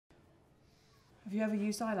Have you ever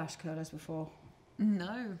used eyelash curlers before?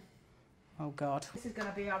 No. Oh God. This is going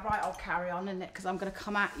to be a right old carry-on, isn't it? Because I'm going to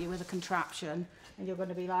come at you with a contraption and you're going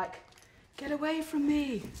to be like, get away from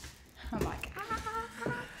me. I'm like,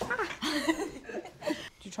 ah. Do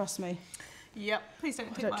you trust me? Yep. Please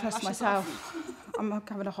don't take I my don't trust eyelashes myself. off. I'm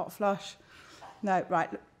having a hot flush. No, right,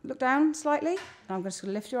 look down slightly. And I'm just going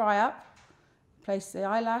to lift your eye up. Place the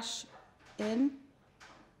eyelash in.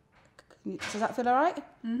 Does that feel all right?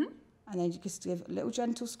 Mm-hmm. And then you just give a little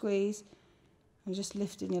gentle squeeze and just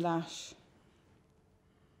lifting your lash.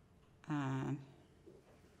 And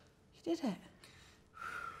you did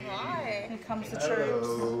it. Hi. Here comes the troops.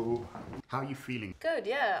 Hello. How are you feeling? Good,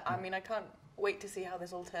 yeah. I mean, I can't wait to see how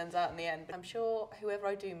this all turns out in the end. I'm sure whoever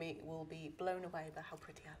I do meet will be blown away by how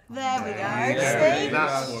pretty I look. There we go. Yeah, See?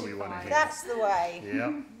 that's what we want to hear. That's the way.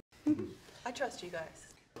 Yeah. I trust you guys.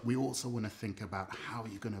 We also want to think about how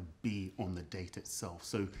you're going to be on the date itself.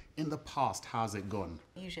 So in the past, how's it gone?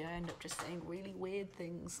 Usually I end up just saying really weird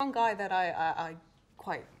things. One guy that I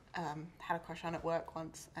quite had a crush on at work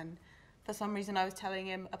once, and for some reason I was telling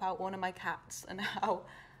him about one of my cats and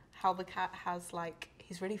how the cat has, like,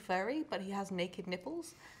 he's really furry, but he has naked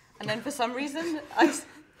nipples. And then for some reason,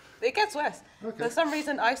 it gets worse. Okay. For some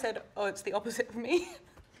reason I said, oh, it's the opposite of me.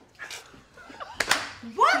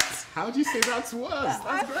 What? How do you say that's worse?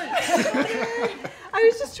 That's great. I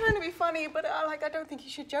was just trying to be funny, but I don't think you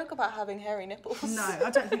should joke about having hairy nipples. No, I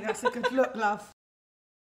don't think that's a good look, love.